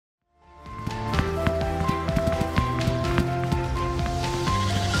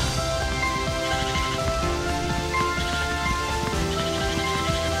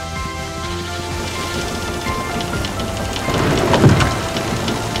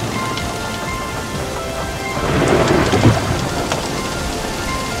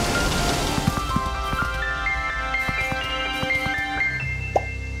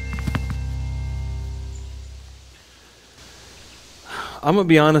I'm going to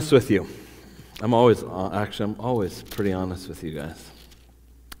be honest with you. I'm always pretty honest with you guys.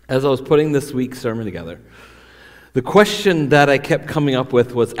 As I was putting this week's sermon together, the question that I kept coming up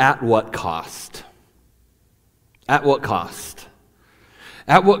with was, at what cost? At what cost?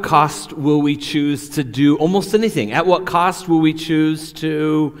 At what cost will we choose to do almost anything? At what cost will we choose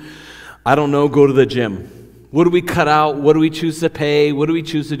to, go to the gym? What do we cut out? What do we choose to pay? What do we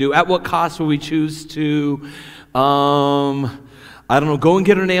choose to do? At what cost will we choose to, go and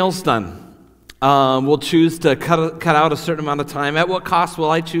get our nails done? We'll choose to cut out a certain amount of time. At what cost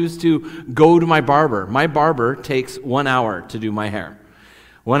will I choose to go to my barber? My barber takes 1 hour to do my hair.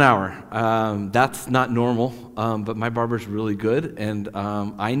 1 hour. That's not normal, but my barber's really good, and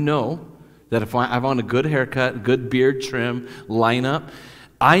I know that if I want a good haircut, good beard trim, lineup,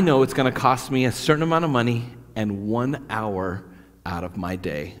 I know it's going to cost me a certain amount of money and 1 hour out of my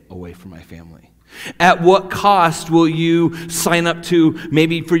day away from my family. At what cost will you sign up to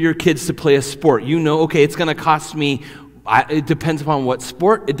maybe for your kids to play a sport? You know, okay, it's going to cost me, it depends upon what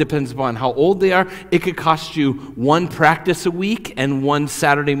sport, it depends upon how old they are. It could cost you 1 practice a week and 1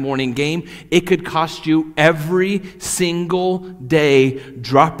 Saturday morning game. It could cost you every single day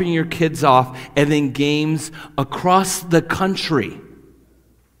dropping your kids off and then games across the country.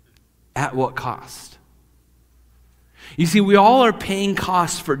 At what cost? You see, we all are paying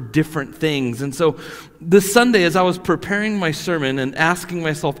costs for different things. And so this Sunday, as I was preparing my sermon and asking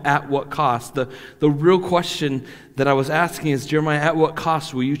myself at what cost, the real question that I was asking is, Jeremiah, at what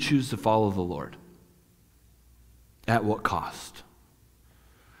cost will you choose to follow the Lord? At what cost?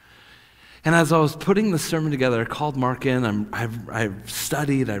 And as I was putting the sermon together, I called Mark in. I've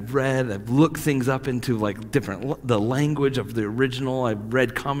studied, I've read, I've looked things up into the language of the original. I've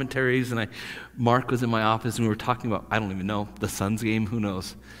read commentaries, and Mark was in my office, and we were talking about, I don't even know, the Suns game, who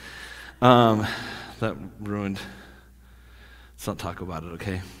knows? That ruined. Let's not talk about it,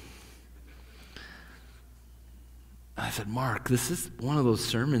 okay? I said, Mark, this is one of those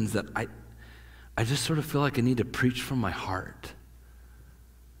sermons that I just sort of feel like I need to preach from my heart.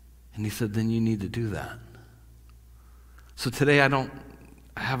 And he said, then you need to do that. So today I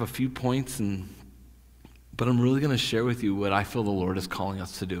have a few points, but I'm really going to share with you what I feel the Lord is calling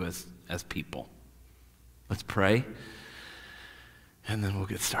us to do as people. Let's pray, and then we'll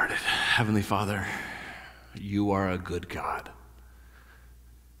get started. Heavenly Father, you are a good God,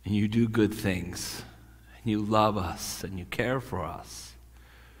 and you do good things, and you love us, and you care for us.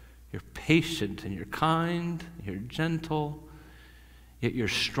 You're patient, and you're kind, you're gentle, yet you're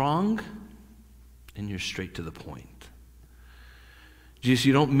strong, and you're straight to the point. Jesus,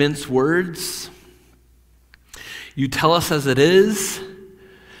 you don't mince words. You tell us as it is.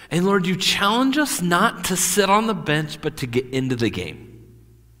 And Lord, you challenge us not to sit on the bench, but to get into the game.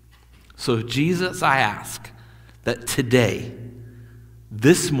 So Jesus, I ask that today,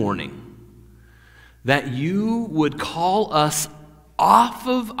 this morning, that you would call us off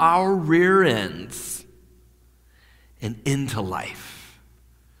of our rear ends and into life.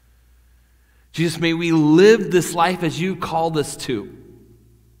 Jesus, may we live this life as you called us to.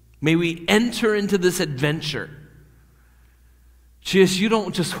 May we enter into this adventure. Jesus, you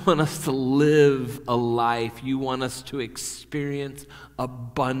don't just want us to live a life. You want us to experience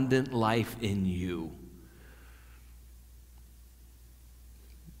abundant life in you.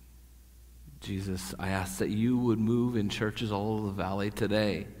 Jesus, I ask that you would move in churches all over the valley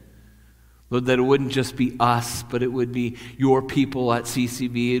today. Lord, that it wouldn't just be us, but it would be your people at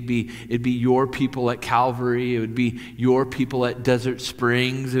CCV. It'd be your people at Calvary. It would be your people at Desert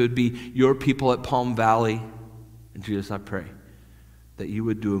Springs. It would be your people at Palm Valley. And Jesus, I pray that you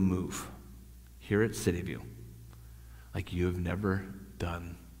would do a move here at City View like you have never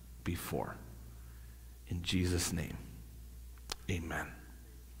done before. In Jesus' name, amen.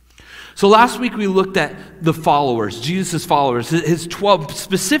 So last week we looked at the followers, Jesus' followers, his 12,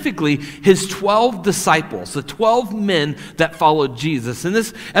 specifically his 12 disciples, the 12 men that followed Jesus. And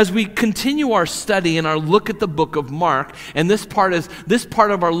this, as we continue our study and our look at the book of Mark, and this part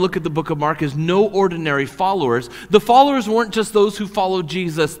of our look at the book of Mark is no ordinary followers. The followers weren't just those who followed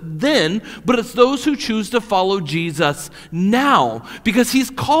Jesus then, but it's those who choose to follow Jesus now, because he's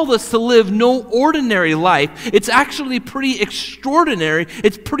called us to live no ordinary life. It's actually pretty extraordinary.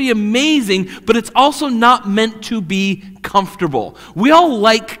 It's pretty amazing, but it's also not meant to be comfortable. We all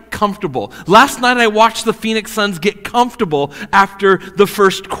like comfortable. Last night I watched the Phoenix Suns get comfortable after the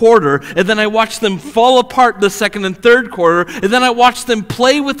first quarter, and then I watched them fall apart the second and third quarter, and then I watched them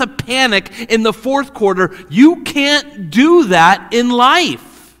play with a panic in the fourth quarter. You can't do that in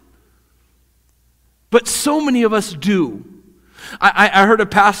life. But so many of us do. I heard a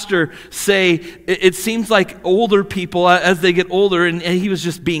pastor say, it seems like older people, as they get older, and he was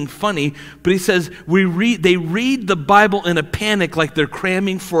just being funny, but he says, they read the Bible in a panic like they're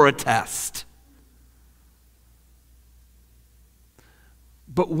cramming for a test.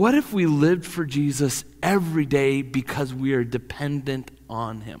 But what if we lived for Jesus every day because we are dependent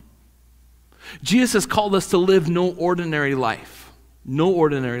on him? Jesus has called us to live no ordinary life. No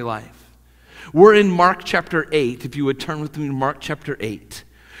ordinary life. We're in Mark chapter 8, if you would turn with me to Mark chapter 8,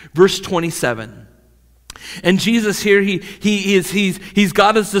 verse 27. And Jesus here, he's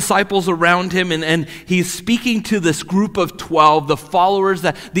got his disciples around him, and he's speaking to this group of 12, the followers,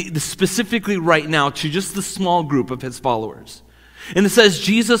 specifically right now, to just the small group of his followers. And it says,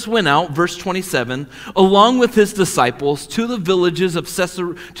 Jesus went out, verse 27, along with his disciples to the villages of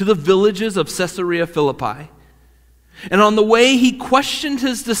Caesarea Philippi. And on the way he questioned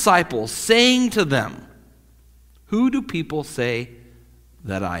his disciples, saying to them, "Who do people say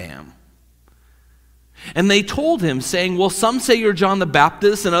that I am?" And they told him, saying, "Well, some say you're John the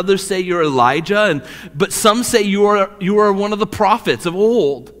Baptist, and others say you're Elijah, but some say you are one of the prophets of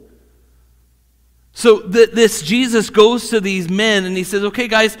old." So this Jesus goes to these men and he says, "Okay,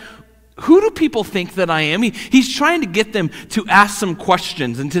 guys, who do people think that I am?" He's trying to get them to ask some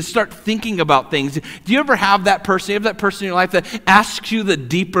questions and to start thinking about things. Do you ever have that person? You have that person in your life that asks you the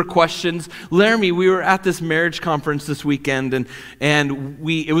deeper questions? Laramie, we were at this marriage conference this weekend, and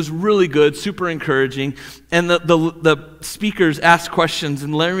it was really good, super encouraging. And the speakers asked questions,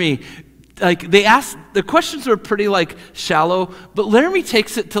 and Laramie, the questions were pretty shallow, but Laramie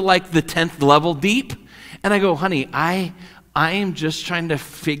takes it to the 10th level deep. And I go, "Honey, I am just trying to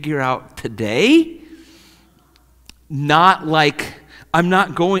figure out today, I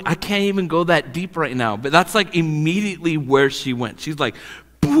can't even go that deep right now." But that's immediately where she went. She's like,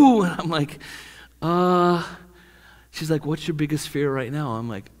 "Boo," and I'm like, she's like, "What's your biggest fear right now?" I'm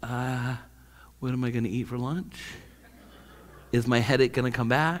like, what am I going to eat for lunch? Is my headache going to come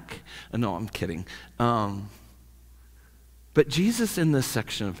back? No, I'm kidding. But Jesus in this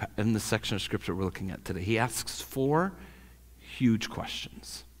section of Scripture we're looking at today, he asks 4 huge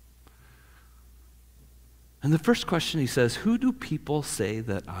questions. And the first question he says, "Who do people say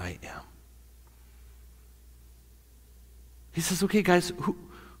that I am?" He says, "Okay, guys,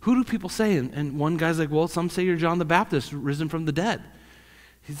 who do people say?" And one guy's like, "Well, some say you're John the Baptist, risen from the dead."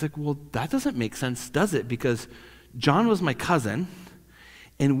 He's like, "Well, that doesn't make sense, does it? Because John was my cousin,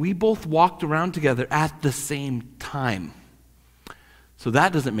 and we both walked around together at the same time. So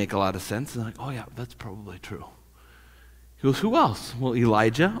that doesn't make a lot of sense." And I'm like, "Oh yeah, that's probably true." He goes, "Who else?" "Well,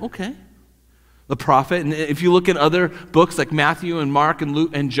 Elijah." "Okay." "The prophet." And if you look in other books like Matthew and Mark and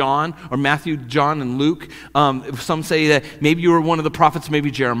Luke and John, or Matthew, John, and Luke, some say that maybe you were one of the prophets,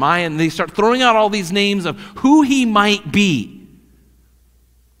 maybe Jeremiah, and they start throwing out all these names of who he might be.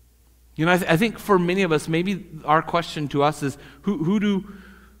 You know, I think for many of us, maybe our question to us is, who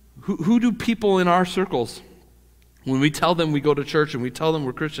do people in our circles, when we tell them we go to church and we tell them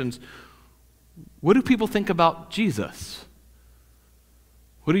we're Christians, what do people think about Jesus?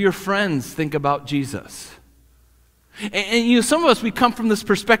 What do your friends think about Jesus? And some of us, we come from this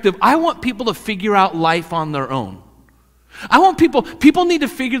perspective, I want people to figure out life on their own. I want people need to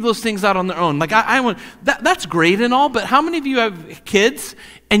figure those things out on their own. That's great and all, but how many of you have kids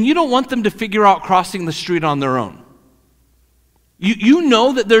and you don't want them to figure out crossing the street on their own? You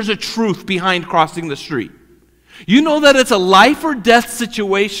know that there's a truth behind crossing the street. You know that it's a life or death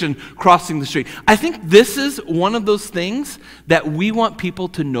situation crossing the street. I think this is one of those things that we want people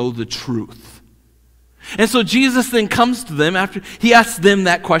to know the truth. And so Jesus then comes to them after he asks them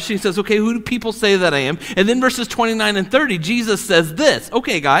that question. He says, "Okay, who do people say that I am?" And then verses 29 and 30, Jesus says this,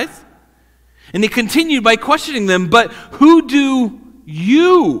 "Okay, guys." And he continued by questioning them, "But who do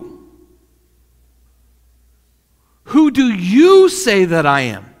you say that I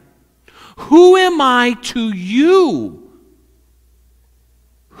am? Who am I to you?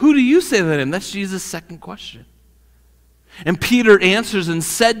 Who do you say that I am?" That's Jesus' second question. And Peter answers and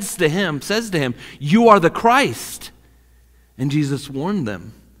says to him, "You are the Christ." And Jesus warned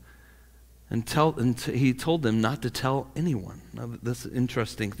them and he told them not to tell anyone. Now, that's an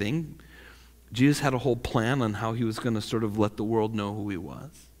interesting thing. Jesus had a whole plan on how he was going to sort of let the world know who he was.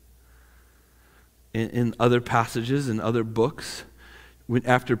 In other passages, in other books,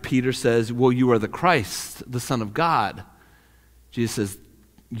 after Peter says, "Well, you are the Christ, the Son of God," Jesus says,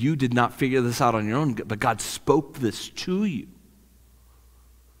 "You did not figure this out on your own, but God spoke this to you."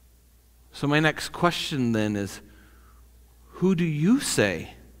 So my next question then is, who do you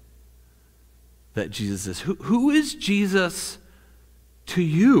say that Jesus is? Who is Jesus to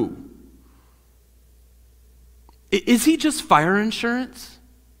you? Is he just fire insurance?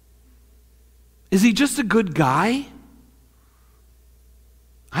 Is he just a good guy?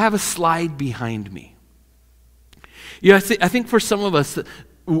 I have a slide behind me. I think for some of us,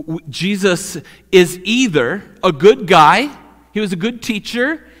 Jesus is either a good guy, he was a good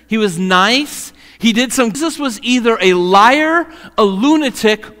teacher, he was nice, Jesus was either a liar, a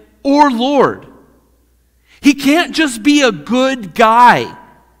lunatic, or Lord. He can't just be a good guy.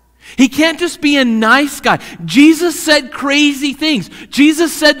 He can't just be a nice guy. Jesus said crazy things.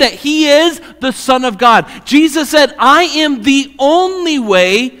 Jesus said that he is the Son of God. Jesus said, I am the only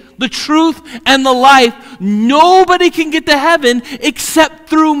way, the truth, and the life. Nobody can get to heaven except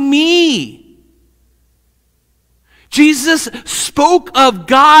through me. Jesus spoke of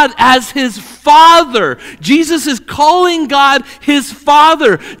God as his Father. Jesus is calling God his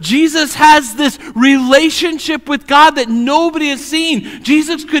Father. Jesus has this relationship with God that nobody has seen.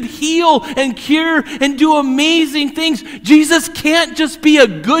 Jesus could heal and cure and do amazing things. Jesus can't just be a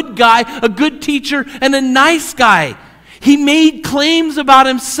good guy, a good teacher, and a nice guy. He made claims about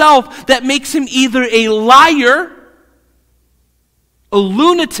himself that makes him either a liar, a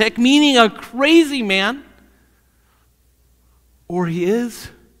lunatic, meaning a crazy man, or he is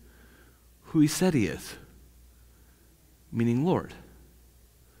who he said he is, meaning Lord.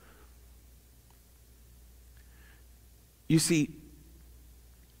 You see,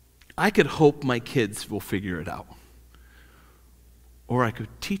 I could hope my kids will figure it out, or I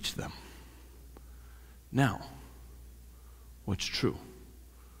could teach them. Now, what's true?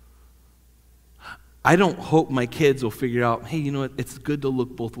 I don't hope my kids will figure out, hey, you know what, it's good to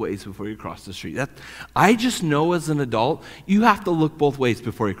look both ways before you cross the street. I just know as an adult, you have to look both ways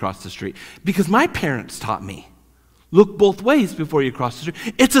before you cross the street. Because my parents taught me, look both ways before you cross the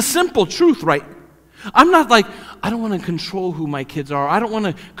street. It's a simple truth, right? I'm not like, I don't want to control who my kids are. I don't want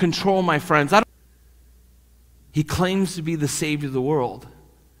to control my friends. He claims to be the Savior of the world.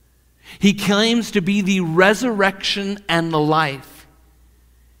 He claims to be the resurrection and the life.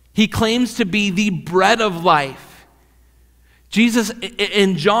 He claims to be the bread of life. Jesus,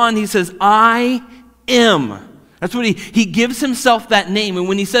 in John, he says, I am. That's what he gives himself that name. And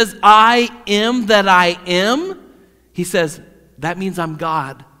when he says, I am that I am, he says, that means I'm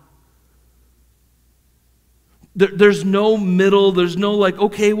God. There's no middle. There's no like,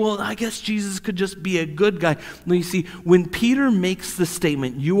 okay, well, I guess Jesus could just be a good guy. No, you see, when Peter makes the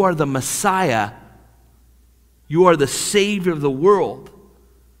statement, you are the Messiah, you are the Savior of the world,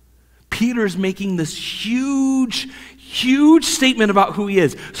 Peter's making this huge statement about who he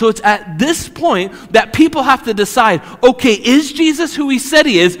is. So it's at this point that people have to decide, okay, is Jesus who he said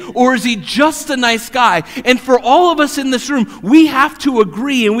he is, or is he just a nice guy? And for all of us in this room, we have to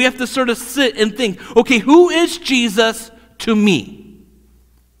agree and we have to sort of sit and think, okay, who is Jesus to me?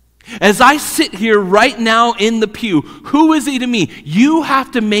 As I sit here right now in the pew, who is he to me? You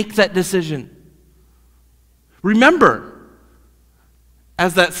have to make that decision. Remember,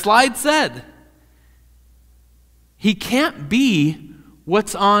 as that slide said, he can't be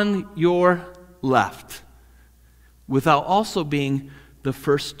what's on your left without also being the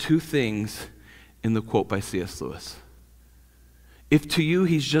first two things in the quote by C.S. Lewis. If to you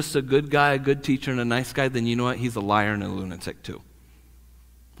he's just a good guy, a good teacher, and a nice guy, then you know what? He's a liar and a lunatic too.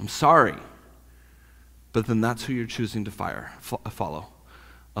 I'm sorry, but then that's who you're choosing to follow,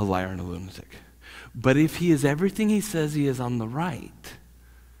 a liar and a lunatic. But if he is everything he says he is on the right,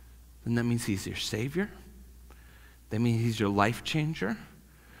 then that means he's your Savior. That means he's your life changer.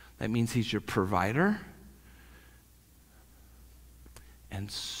 That means he's your provider. And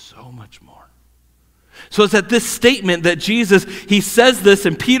so much more. So it's at this statement that Jesus, he says this,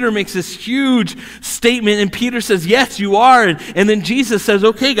 and Peter makes this huge statement, and Peter says, yes, you are. And then Jesus says,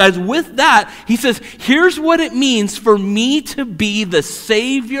 okay, guys, with that, he says, here's what it means for me to be the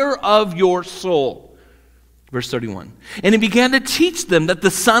Savior of your soul. Verse 31. And he began to teach them that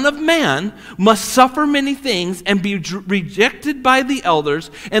the Son of Man must suffer many things and be rejected by the elders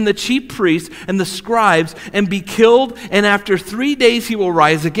and the chief priests and the scribes and be killed, and after 3 days he will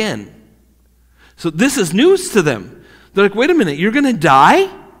rise again. So this is news to them. They're like, wait a minute, you're going to die?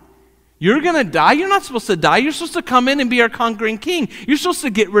 You're going to die? You're not supposed to die. You're supposed to come in and be our conquering king. You're supposed to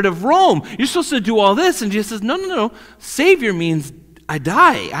get rid of Rome. You're supposed to do all this. And Jesus says, no. Savior means I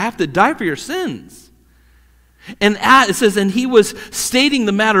die. I have to die for your sins. And it says, and he was stating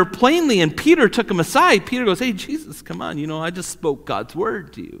the matter plainly, and Peter took him aside. Peter goes, hey, Jesus, come on, I just spoke God's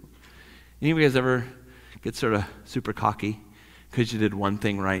word to you. Any of you guys ever get sort of super cocky because you did one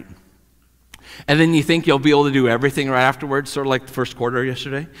thing right? And then you think you'll be able to do everything right afterwards, sort of like the first quarter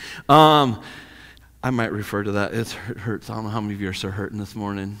yesterday? I might refer to that. It hurts. I don't know how many of you are so hurting this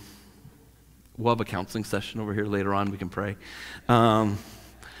morning. we'll have a counseling session over here later on. We can pray. Because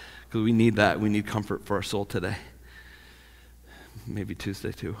we need that. We need comfort for our soul today. Maybe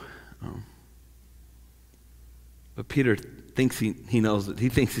Tuesday too. But Peter thinks he knows it. He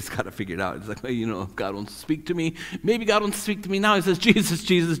thinks he's got it figured out. He's like, well, if God wants to speak to me, maybe God wants to speak to me now. He says, Jesus,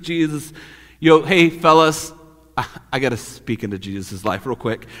 Jesus, Jesus. Hey, fellas, I got to speak into Jesus' life real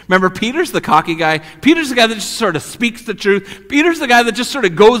quick. Remember, Peter's the cocky guy. Peter's the guy that just sort of speaks the truth. Peter's the guy that just sort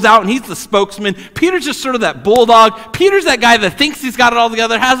of goes out and he's the spokesman. Peter's just sort of that bulldog. Peter's that guy that thinks he's got it all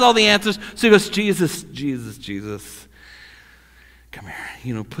together, has all the answers. So he goes, Jesus, Jesus, Jesus. Come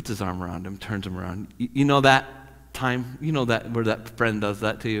here. Puts his arm around him, turns him around. You know that time? You know that where that friend does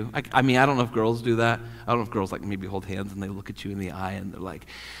that to you? I mean, I don't know if girls do that. I don't know if girls like maybe hold hands and they look at you in the eye and they're like,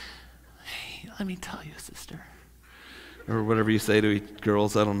 hey, let me tell you, sister. Or whatever you say to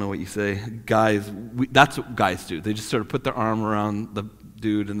girls, I don't know what you say. Guys, that's what guys do. They just sort of put their arm around the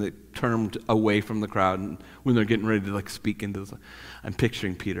dude and they turn him away from the crowd. And when they're getting ready to speak into this, I'm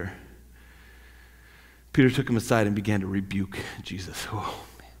picturing Peter. Peter took him aside and began to rebuke Jesus. Oh,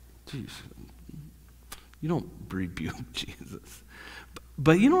 man, Jesus. You don't rebuke Jesus.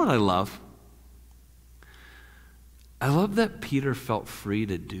 But you know what I love? I love that Peter felt free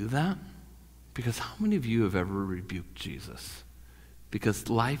to do that. Because how many of you have ever rebuked Jesus? Because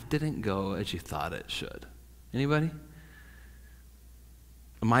life didn't go as you thought it should. Anybody?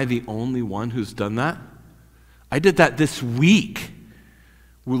 Am I the only one who's done that? I did that this week.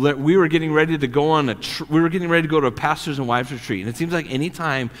 We were getting ready to go on we were getting ready to go to a pastors and wives retreat. And it seems like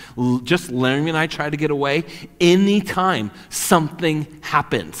anytime just Laramie and I try to get away, anytime something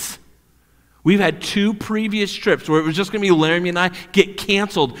happens. We've had 2 previous trips where it was just going to be Laramie and I get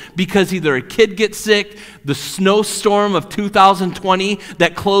canceled because either a kid gets sick, the snowstorm of 2020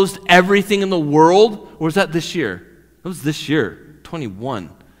 that closed everything in the world, or was that this year? It was this year, 21.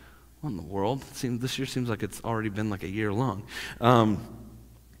 What in the world? This year seems like it's already been like a year long.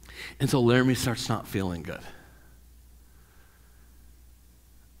 And so Laramie starts not feeling good.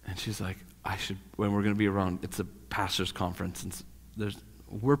 And she's like, when we're going to be around, it's a pastor's conference, and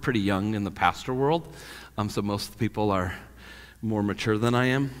we're pretty young in the pastor world, so most of the people are more mature than I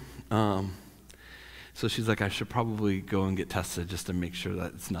am. So she's like, I should probably go and get tested just to make sure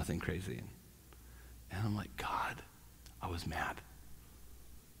that it's nothing crazy. And I'm like, God, I was mad.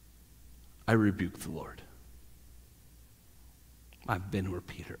 I rebuked the Lord. I've been where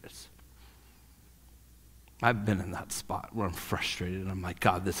Peter is. I've been in that spot where I'm frustrated and I'm like,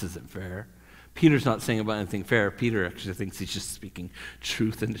 God, this isn't fair. Peter's not saying about anything fair. Peter actually thinks he's just speaking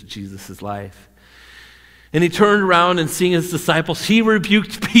truth into Jesus' life. And he turned around and seeing his disciples, he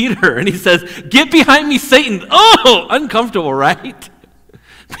rebuked Peter and he says, get behind me, Satan. Oh, uncomfortable, right?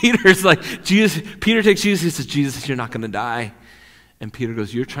 Peter's like, Peter takes Jesus, he says, Jesus, you're not going to die. And Peter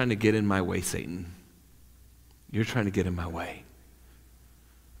goes, you're trying to get in my way, Satan. You're trying to get in my way.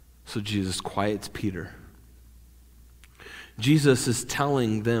 So Jesus quiets Peter. Jesus is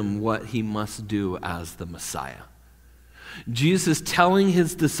telling them what he must do as the Messiah. Jesus is telling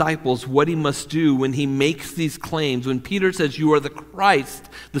his disciples what he must do when he makes these claims. When Peter says, you are the Christ,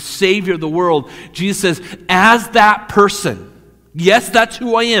 the Savior of the world, Jesus says, as that person, yes, that's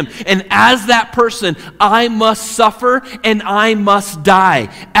who I am. And as that person, I must suffer and I must die.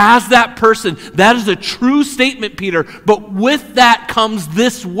 As that person, that is a true statement, Peter. But with that comes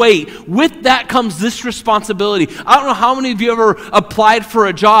this weight. With that comes this responsibility. I don't know how many of you ever applied for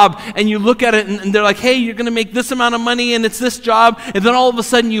a job and you look at it and they're like, hey, you're going to make this amount of money and it's this job. And then all of a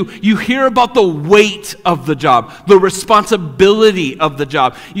sudden you hear about the weight of the job, the responsibility of the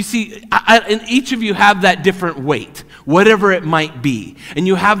job. You see, and each of you have that different weight, whatever it might be. And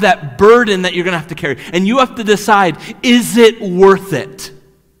you have that burden that you're going to have to carry. And you have to decide, is it worth it?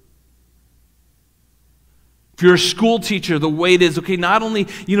 If you're a school teacher, the weight is, okay, not only,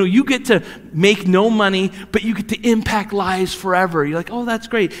 you get to make no money, but you get to impact lives forever. You're like, oh, that's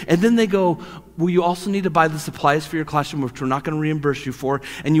great. And then they go, well, you also need to buy the supplies for your classroom, which we're not going to reimburse you for.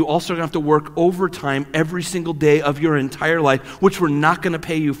 And you also are going to have to work overtime every single day of your entire life, which we're not going to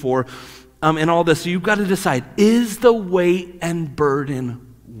pay you for. And all this. So you've got to decide, is the weight and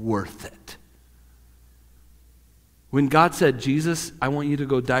burden worth it? When God said, Jesus, I want you to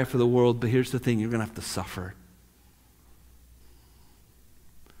go die for the world, but here's the thing, you're going to have to suffer.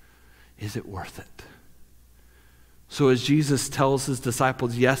 Is it worth it? So as Jesus tells his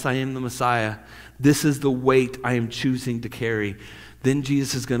disciples, yes, I am the Messiah, this is the weight I am choosing to carry, then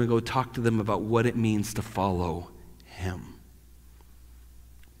Jesus is going to go talk to them about what it means to follow him.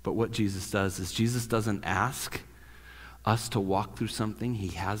 But what Jesus does is Jesus doesn't ask us to walk through something he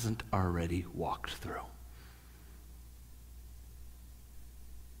hasn't already walked through.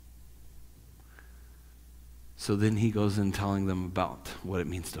 So then he goes in telling them about what it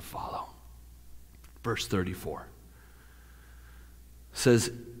means to follow. Verse 34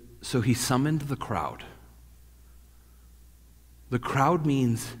 says, so he summoned the crowd. The crowd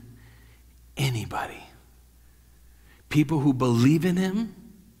means anybody. People who believe in him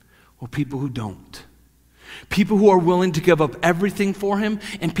or people who don't. People who are willing to give up everything for him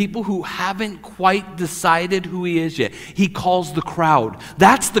and people who haven't quite decided who he is yet. He calls the crowd.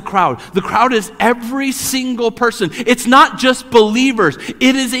 That's the crowd. The crowd is every single person. It's not just believers.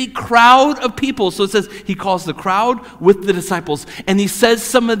 It is a crowd of people. So it says he calls the crowd with the disciples, and he says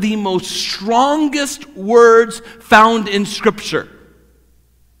some of the most strongest words found in Scripture.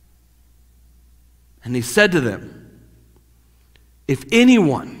 And he said to them, if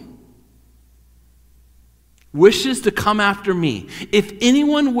anyone wishes to come after me, if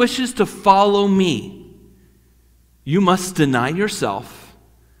anyone wishes to follow me, you must deny yourself,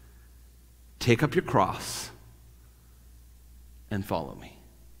 take up your cross, and follow me.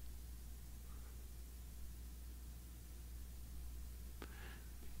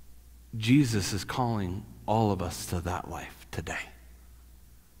 Jesus is calling all of us to that life today.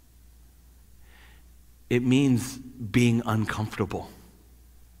 It means being uncomfortable.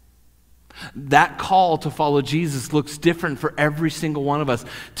 That call to follow Jesus looks different for every single one of us.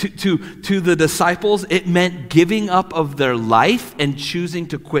 To the disciples, it meant giving up of their life and choosing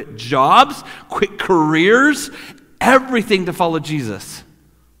to quit jobs, quit careers, everything to follow Jesus.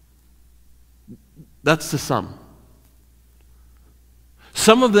 That's to some.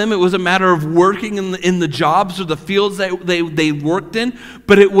 Some of them, it was a matter of working in the jobs or the fields that they worked in,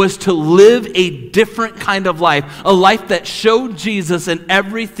 but it was to live a different kind of life, a life that showed Jesus in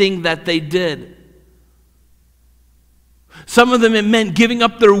everything that they did. Some of them, it meant giving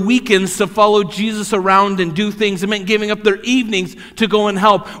up their weekends to follow Jesus around and do things. It meant giving up their evenings to go and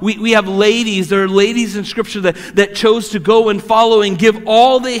help. We have ladies, there are ladies in Scripture that chose to go and follow and give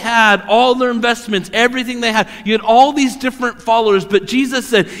all they had, all their investments, everything they had. You had all these different followers, but Jesus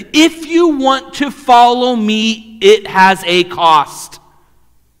said, if you want to follow me, it has a cost.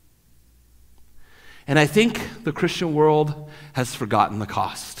 And I think the Christian world has forgotten the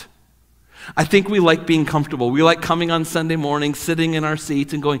cost. I think we like being comfortable. We like coming on Sunday morning, sitting in our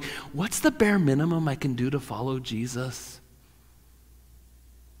seats and going, what's the bare minimum I can do to follow Jesus?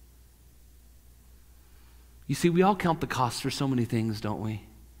 You see, we all count the cost for so many things, don't we?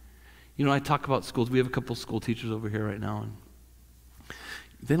 You know, I talk about schools. We have a couple school teachers over here right now, and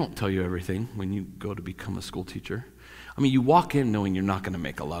they don't tell you everything when you go to become a school teacher. I mean, you walk in knowing you're not going to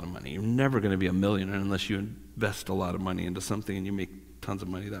make a lot of money. You're never going to be a millionaire unless you invest a lot of money into something and you make tons of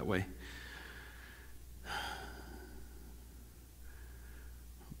money that way.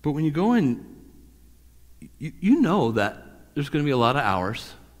 But when you go in, you know that there's going to be a lot of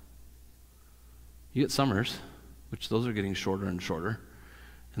hours. You get summers, which those are getting shorter and shorter,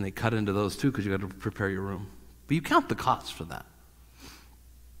 and they cut into those too because you got to prepare your room. But you count the costs for that.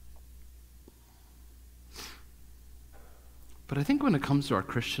 But I think when it comes to our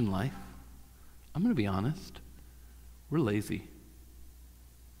Christian life, I'm going to be honest, we're lazy.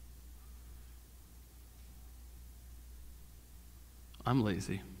 I'm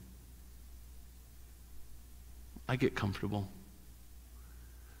lazy. I get comfortable.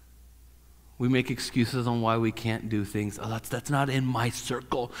 We make excuses on why we can't do things. Oh, that's not in my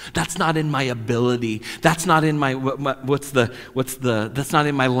circle. That's not in my ability. That's not in my that's not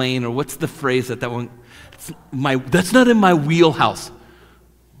in my lane, or what's the phrase that one? That's not in my wheelhouse.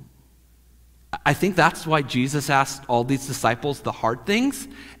 I think that's why Jesus asked all these disciples the hard things,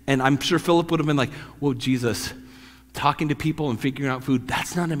 and I'm sure Philip would have been like, "Whoa, Jesus, talking to people and figuring out food,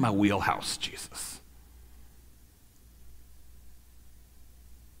 that's not in my wheelhouse, Jesus."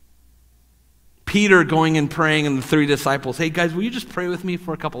 Peter going and praying, and the three disciples, "Hey guys, will you just pray with me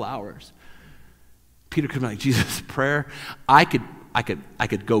for a couple hours?" Peter could be like, "Jesus, prayer, I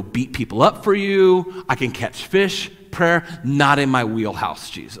could go beat people up for you. I can catch fish. Prayer, not in my wheelhouse,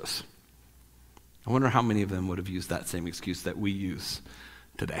 Jesus." I wonder how many of them would have used that same excuse that we use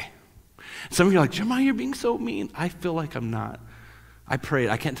today. Some of you are like, "Jeremiah, you're being so mean." I feel like I'm not. I prayed.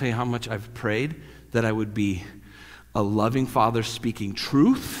 I can't tell you how much I've prayed that I would be a loving father speaking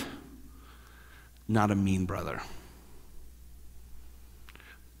truth, not a mean brother.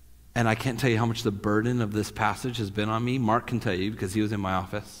 And I can't tell you how much the burden of this passage has been on me. Mark can tell you because he was in my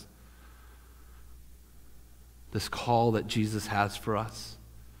office. This call that Jesus has for us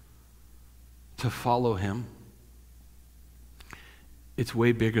to follow him, it's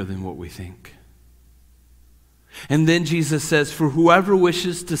way bigger than what we think. And then Jesus says, "For whoever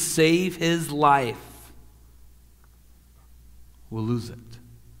wishes to save his life will lose it."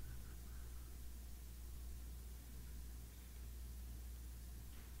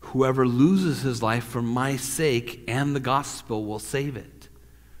 whoever loses his life for my sake and the gospel will save it.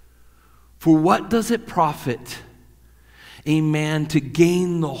 For what does it profit a man to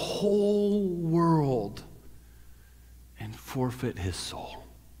gain the whole world and forfeit his soul?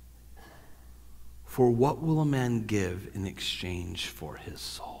 For what will a man give in exchange for his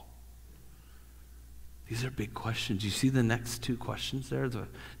soul? These are big questions. You see the next two questions there? The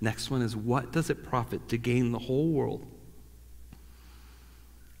next one is, what does it profit to gain the whole world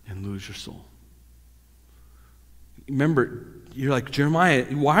and lose your soul? Remember, you're like, Jeremiah,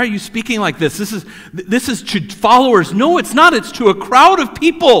 why are you speaking like this? This is to followers. No, it's not. It's to a crowd of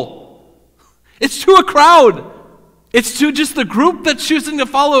people. It's to a crowd. It's to just the group that's choosing to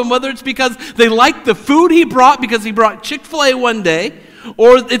follow him, whether it's because they like the food he brought because he brought Chick-fil-A one day,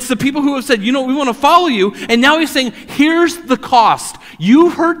 or it's the people who have said, we want to follow you. And now he's saying, here's the cost.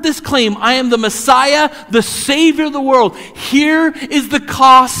 You've heard this claim, I am the Messiah, the Savior of the world. Here is the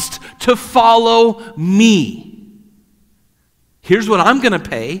cost to follow me. Here's what I'm going to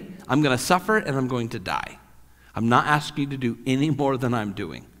pay. I'm going to suffer and I'm going to die. I'm not asking you to do any more than I'm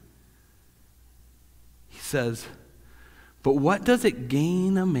doing. He says, but what does it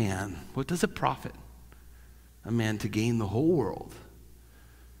gain a man? What does it profit a man to gain the whole world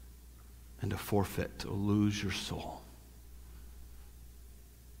and to forfeit, to lose your soul?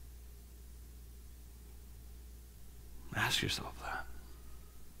 Ask yourself that.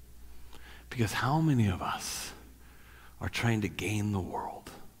 Because how many of us are trying to gain the world?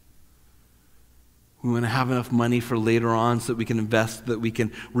 We want to have enough money for later on so that we can invest, that we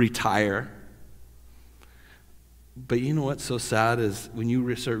can retire. But you know what's so sad is when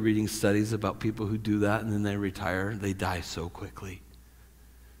you start reading studies about people who do that and then they retire, they die so quickly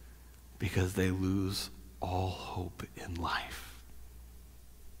because they lose all hope in life.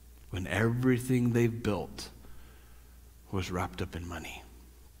 When everything they've built was wrapped up in money.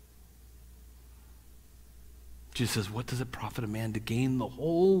 Jesus says, what does it profit a man to gain the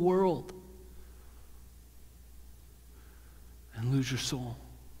whole world and lose your soul?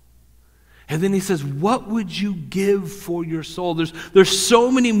 And then he says, what would you give for your soul? There's so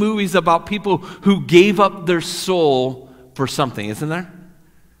many movies about people who gave up their soul for something, isn't there?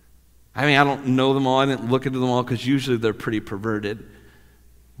 I mean, I don't know them all. I didn't look into them all because usually they're pretty perverted.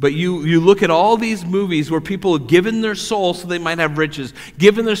 But you look at all these movies where people have given their soul so they might have riches,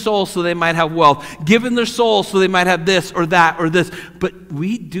 given their soul so they might have wealth, given their soul so they might have this or that or this. But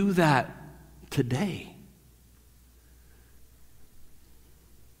we do that today.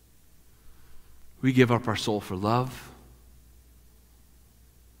 We give up our soul for love.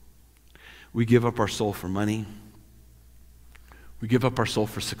 We give up our soul for money. We give up our soul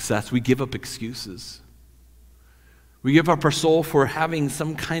for success. We give up excuses. We give up our soul for having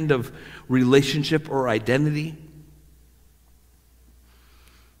some kind of relationship or identity.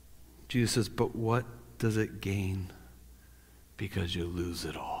 Jesus says, but what does it gain because you lose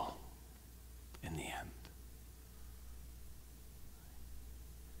it all in the end?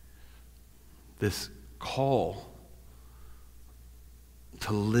 This call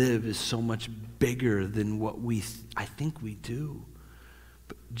to live is so much bigger than what I think we do.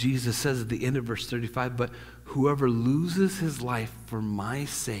 But Jesus says at the end of verse 35, but whoever loses his life for my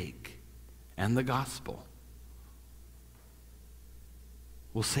sake and the gospel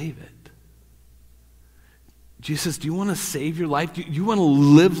will save it. Jesus says, do you want to save your life? Do you want to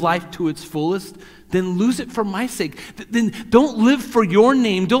live life to its fullest? Then lose it for my sake. Then don't live for your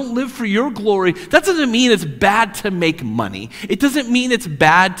name. Don't live for your glory. That doesn't mean it's bad to make money. It doesn't mean it's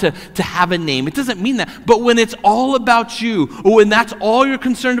bad to have a name. It doesn't mean that. But when it's all about you, or when that's all you're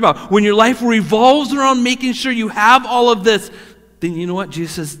concerned about, when your life revolves around making sure you have all of this, then you know what?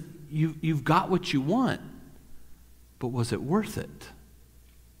 Jesus says, you've got what you want. But was it worth it?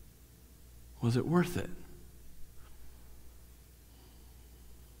 Was it worth it?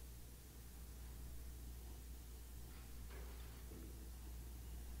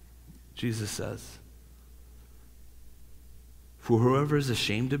 Jesus says, for whoever is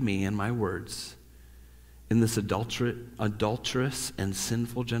ashamed of me and my words in this adulterous and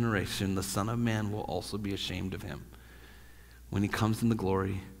sinful generation, the Son of Man will also be ashamed of him when he comes in the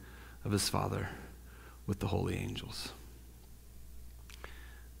glory of his Father with the holy angels.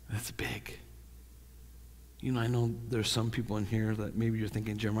 That's big. I know there's some people in here that maybe you're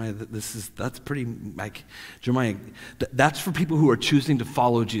thinking, Jeremiah, that's pretty, like, Jeremiah, that's for people who are choosing to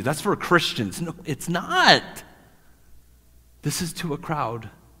follow Jesus. That's for Christians. No, it's not. This is to a crowd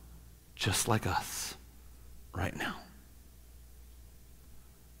just like us right now.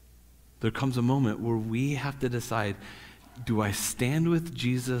 There comes a moment where we have to decide, do I stand with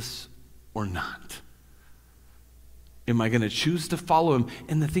Jesus or not? Am I going to choose to follow him?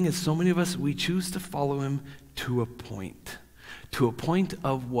 And the thing is, so many of us, we choose to follow him to a point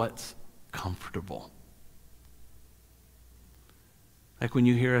of what's comfortable. Like when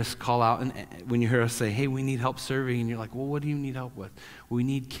you hear us call out, and when you hear us say, hey, we need help serving, and you're like, well, what do you need help with? We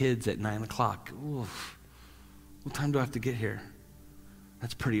need kids at 9 o'clock. Oof. What time do I have to get here?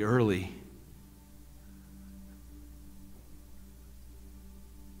 That's pretty early.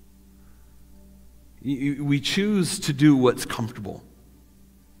 We choose to do what's comfortable.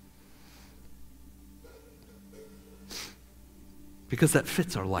 Because that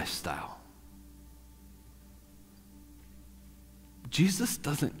fits our lifestyle. Jesus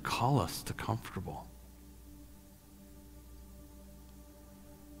doesn't call us to comfortable.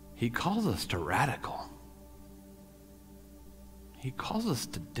 He calls us to radical. He calls us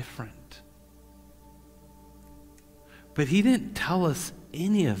to different. But he didn't tell us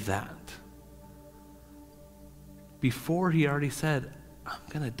any of that before he already said, I'm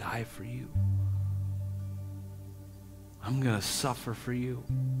going to die for you. I'm going to suffer for you.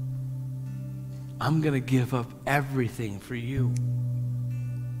 I'm going to give up everything for you.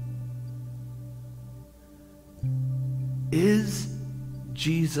 Is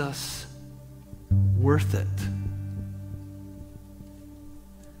Jesus worth it?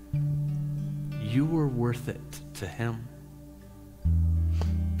 You were worth it to him.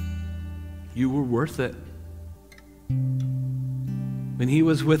 You were worth it. When he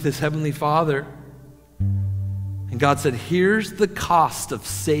was with his heavenly Father, and God said, here's the cost of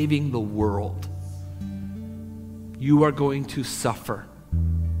saving the world. You are going to suffer.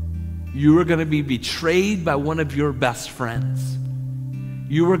 You are going to be betrayed by one of your best friends.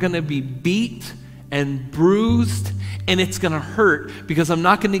 You are going to be beat and bruised, and it's going to hurt, because I'm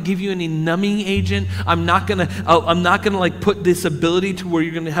not going to give you any numbing agent. I'm not going to like put this ability to where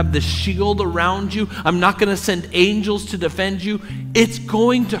you're going to have this shield around you. I'm not going to send angels to defend you. It's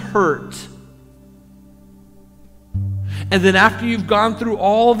going to hurt. And then after you've gone through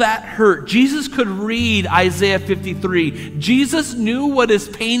all that hurt, Jesus could read Isaiah 53. Jesus knew what his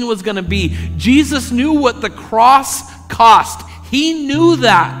pain was going to be. Jesus knew what the cross cost. He knew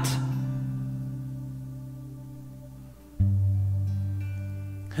that.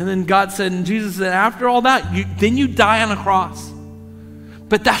 And then God said, and Jesus said, after all that, then you die on a cross.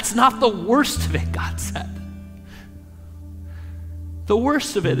 But that's not the worst of it, God said. The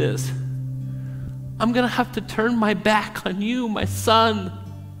worst of it is, I'm going to have to turn my back on you, my son.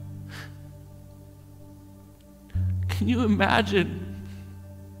 Can you imagine?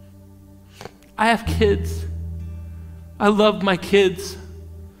 I have kids. I love my kids.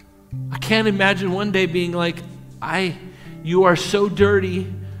 I can't imagine one day being like, you are so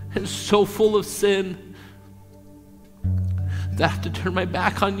dirty and so full of sin that I have to turn my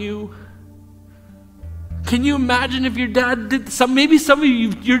back on you. Can you imagine if your dad did maybe some of you,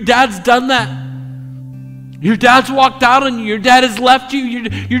 your dad's done that. Your dad's walked out on you. Your dad has left you.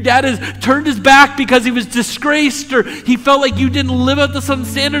 Your dad has turned his back because he was disgraced, or he felt like you didn't live up to some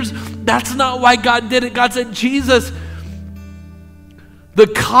standards. That's not why God did it. God said, Jesus, the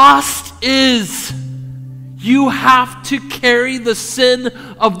cost is you have to carry the sin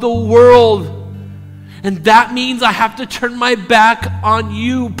of the world. And that means I have to turn my back on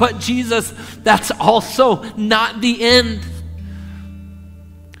you. But Jesus, that's also not the end.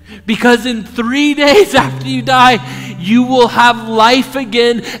 Because in 3 days after you die, you will have life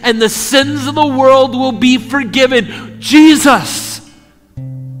again, and the sins of the world will be forgiven. Jesus,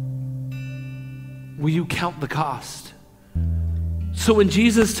 will you count the cost? So when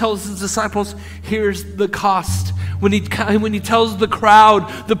Jesus tells his disciples, here's the cost, when he tells the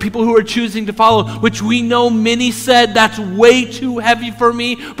crowd, the people who are choosing to follow, which we know many said, that's way too heavy for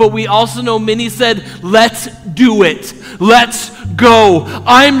me, but we also know many said, let's do it. Let's go.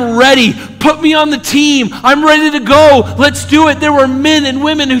 I'm ready. Put me on the team. I'm ready to go. Let's do it. There were men and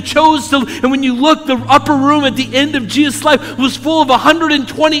women who chose to, and when you look, the upper room at the end of Jesus' life was full of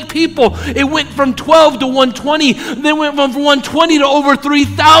 120 people. It went from 12 to 120, then went from 120 to over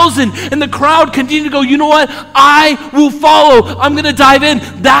 3,000, and the crowd continued to go, you know what? I will follow. I'm going to dive in.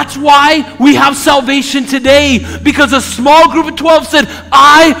 That's why we have salvation today, because a small group of 12 said,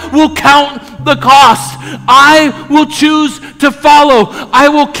 I will count the cost. I will choose to follow. I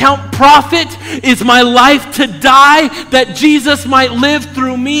will count profit. Is my life to die that Jesus might live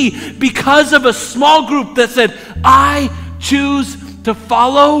through me? Because of a small group that said, I choose to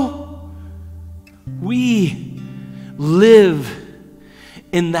follow, we live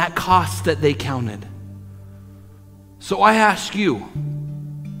in that cost that they counted. So I ask you,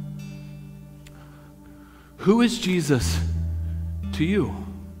 who is Jesus to you?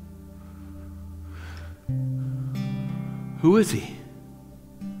 Who is he?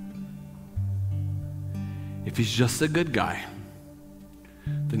 If he's just a good guy,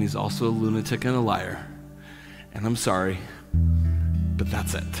 then he's also a lunatic and a liar. And I'm sorry, but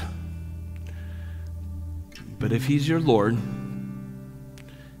that's it. But if he's your Lord,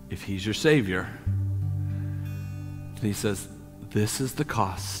 if he's your Savior, then he says, this is the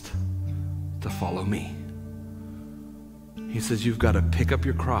cost to follow me. He says, you've got to pick up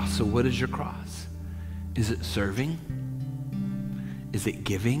your cross. So what is your cross? Is it serving? Is it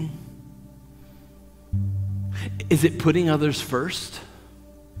giving? Is it putting others first?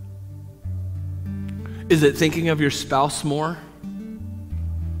 Is it thinking of your spouse more?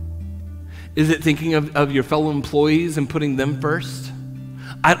 Is it thinking of your fellow employees and putting them first?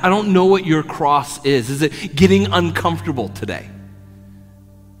 I don't know what your cross is. Is it getting uncomfortable today?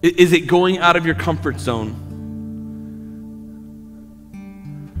 Is it going out of your comfort zone?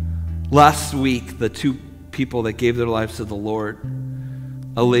 Last week, the two people that gave their lives to the Lord,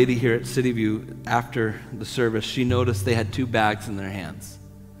 a lady here at City View, after the service, she noticed they had 2 bags in their hands.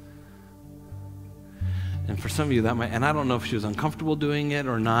 And for some of you, that might, and I don't know if she was uncomfortable doing it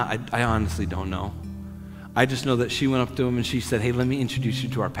or not. I honestly don't know. I just know that she went up to him and she said, hey, let me introduce you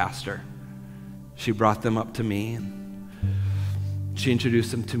to our pastor. She brought them up to me. And she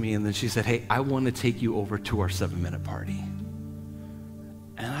introduced them to me, and then she said, hey, I want to take you over to our 7-minute party.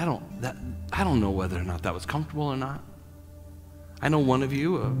 And I don't know whether or not that was comfortable or not. I know one of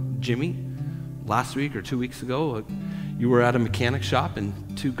you, Jimmy, last week or 2 weeks ago, you were at a mechanic shop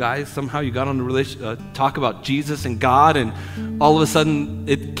and 2 guys, somehow you got on the talk about Jesus and God, and all of a sudden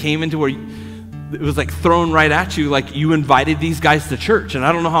it came into where it was like thrown right at you, like you invited these guys to church. And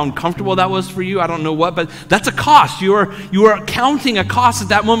I don't know how uncomfortable that was for you. I don't know what, but that's a cost. You are counting a cost at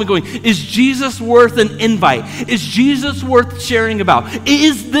that moment going, is Jesus worth an invite? Is Jesus worth sharing about?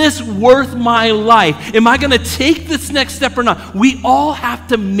 Is this worth my life? Am I going to take this next step or not? We all have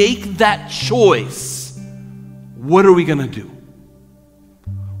to make that choice. What are we going to do?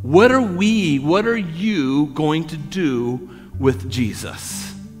 What are you going to do with Jesus?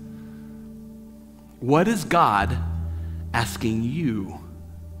 What is God asking you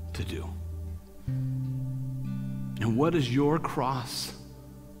to do? And what does your cross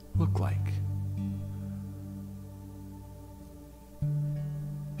look like?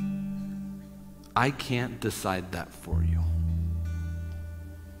 I can't decide that for you.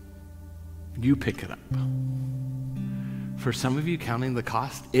 You pick it up. For some of you, counting the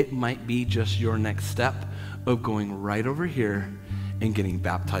cost, it might be just your next step of going right over here and getting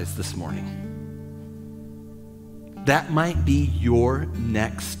baptized this morning. That might be your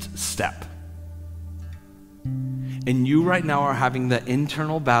next step. And you right now are having that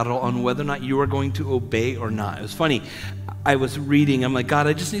internal battle on whether or not you are going to obey or not. It was funny. I was reading. I'm like, God,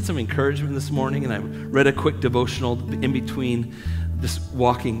 I just need some encouragement this morning. And I read a quick devotional in between just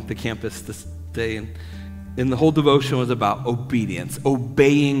walking the campus this day. And the whole devotion was about obedience,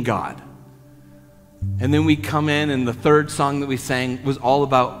 obeying God. And then we come in, and the third song that we sang was all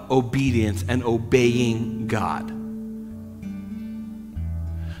about obedience and obeying God.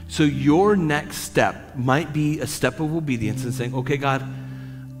 So your next step might be a step of obedience and saying, okay, God,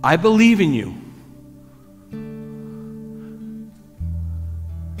 I believe in you.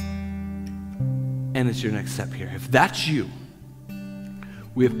 And it's your next step here. If that's you,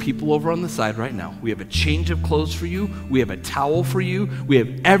 we have people over on the side right now. We have a change of clothes for you. We have a towel for you. We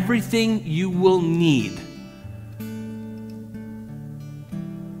have everything you will need.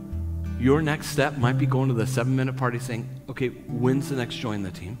 Your next step might be going to the 7-minute party saying, okay, when's the next join the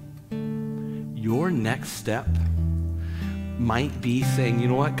team? Your next step might be saying, you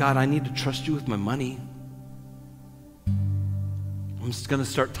know what, God, I need to trust you with my money. I'm just going to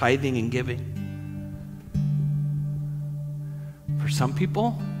start tithing and giving. For some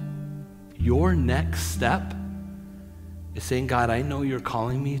people, your next step is saying, God, I know you're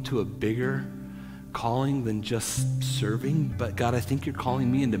calling me to a bigger calling than just serving, but God, I think you're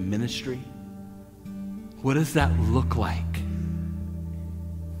calling me into ministry. What does that look like?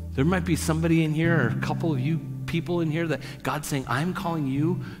 There might be somebody in here or a couple of you people in here that God's saying, I'm calling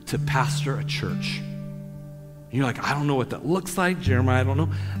you to pastor a church. And you're like, I don't know what that looks like, Jeremiah, I don't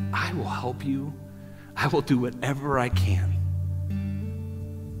know. I will help you. I will do whatever I can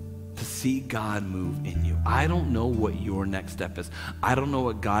to see God move in you. I don't know what your next step is. I don't know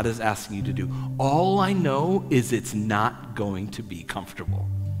what God is asking you to do. All I know is it's not going to be comfortable.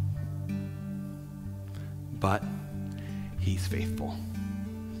 But he's faithful.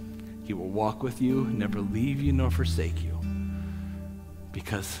 He will walk with you, never leave you nor forsake you.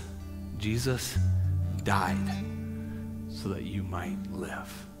 Because Jesus died so that you might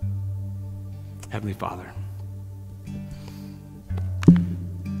live. Heavenly Father,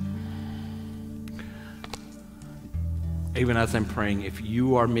 even as I'm praying, if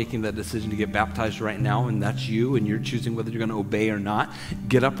you are making that decision to get baptized right now, and that's you, and you're choosing whether you're going to obey or not,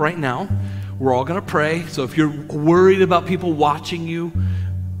 get up right now. We're all going to pray. So if you're worried about people watching you,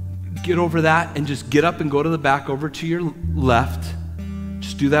 get over that and just get up and go to the back over to your left.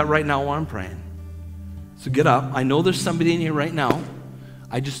 Just do that right now while I'm praying. So get up. I know there's somebody in here right now.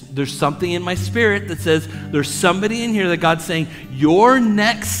 There's something in my spirit that says there's somebody in here that God's saying, your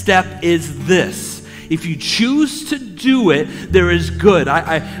next step is this. If you choose to do it, there is good.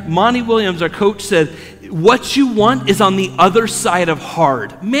 Monty Williams, our coach, said, what you want is on the other side of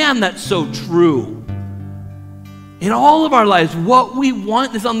hard. Man, that's so true. In all of our lives, what we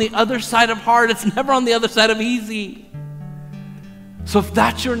want is on the other side of hard. It's never on the other side of easy. So if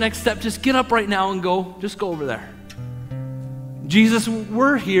that's your next step, just get up right now and just go over there. Jesus,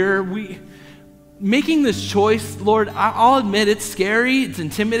 we're here. Making this choice, Lord, I'll admit it's scary, it's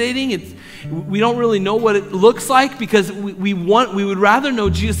intimidating, we don't really know what it looks like because we would rather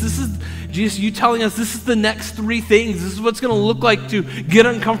know, Jesus, you telling us this is the next 3 things. This is what's going to look like to get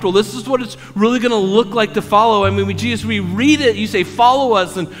uncomfortable. This is what it's really going to look like to follow. I mean, Jesus, we read it, you say, follow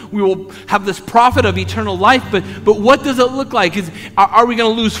us, and we will have this profit of eternal life. But what does it look like? Are we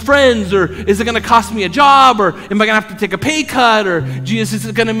going to lose friends? Or is it going to cost me a job? Or am I going to have to take a pay cut? Or, Jesus, is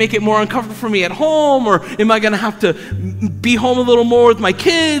it going to make it more uncomfortable for me at home? Or am I going to have to be home a little more with my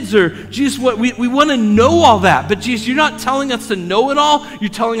kids? Or, Jesus, we want to know all that. But, Jesus, you're not telling us to know it all. You're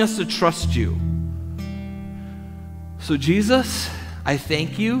telling us to trust you. So Jesus, I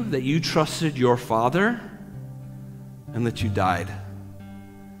thank you that you trusted your Father and that you died.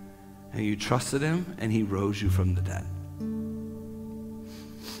 And you trusted him and he rose you from the dead.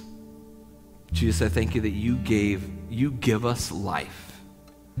 Jesus, I thank you that you give us life.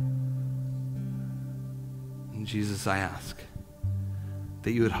 And Jesus, I ask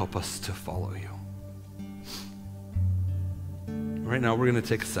that you would help us to follow you. Right now, we're going to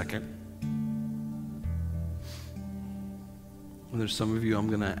take a second. And there's some of you, I'm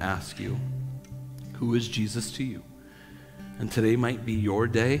going to ask you, who is Jesus to you? And today might be your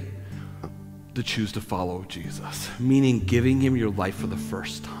day to choose to follow Jesus, meaning giving him your life for the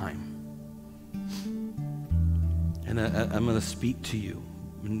first time. And I'm going to speak to you.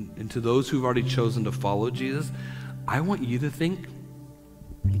 And to those who've already chosen to follow Jesus, I want you to think,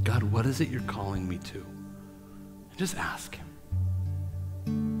 God, what is it you're calling me to? And just ask him.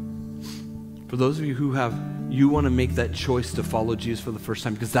 For those of you who you want to make that choice to follow Jesus for the first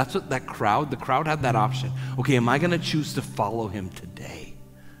time, because that's what the crowd had that option. Okay, am I going to choose to follow him today?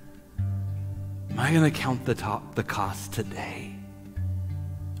 Am I going to count the cost today?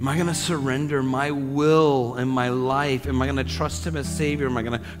 Am I going to surrender my will and my life? Am I going to trust him as Savior? Am I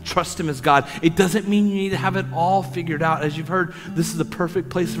going to trust him as God? It doesn't mean you need to have it all figured out. As you've heard, this is the perfect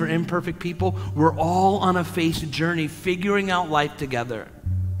place for imperfect people. We're all on a faith journey, figuring out life together.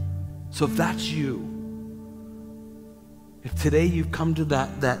 So if that's you, if today you've come to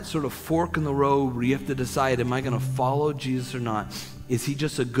that sort of fork in the road where you have to decide, am I going to follow Jesus or not? Is he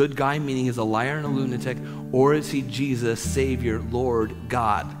just a good guy, meaning he's a liar and a lunatic, or is he Jesus, Savior, Lord,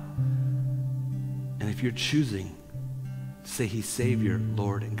 God? And if you're choosing to say he's Savior,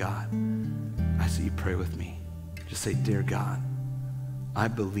 Lord, and God, I say you pray with me. Just say, dear God, I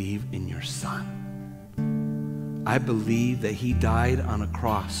believe in your Son. I believe that he died on a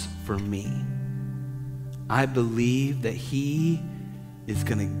cross for me. I believe that he is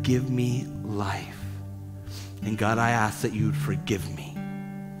going to give me life. And God, I ask that you would forgive me.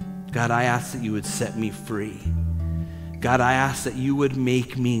 God, I ask that you would set me free. God, I ask that you would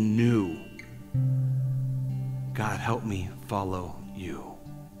make me new. God, help me follow you.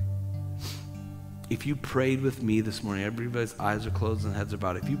 If you prayed with me this morning, everybody's eyes are closed and heads are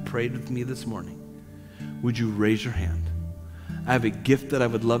bowed. If you prayed with me this morning, would you raise your hand? I have a gift that I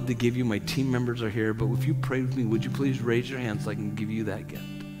would love to give you. My team members are here, but if you prayed with me, would you please raise your hand so I can give you that gift?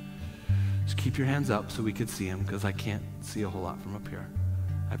 Just keep your hands up so we can see them, because I can't see a whole lot from up here.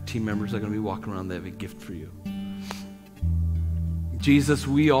 I have team members that are going to be walking around. They have a gift for you. Jesus,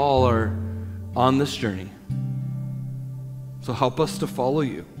 we all are on this journey. So help us to follow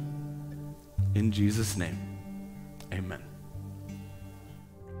you. In Jesus' name, amen.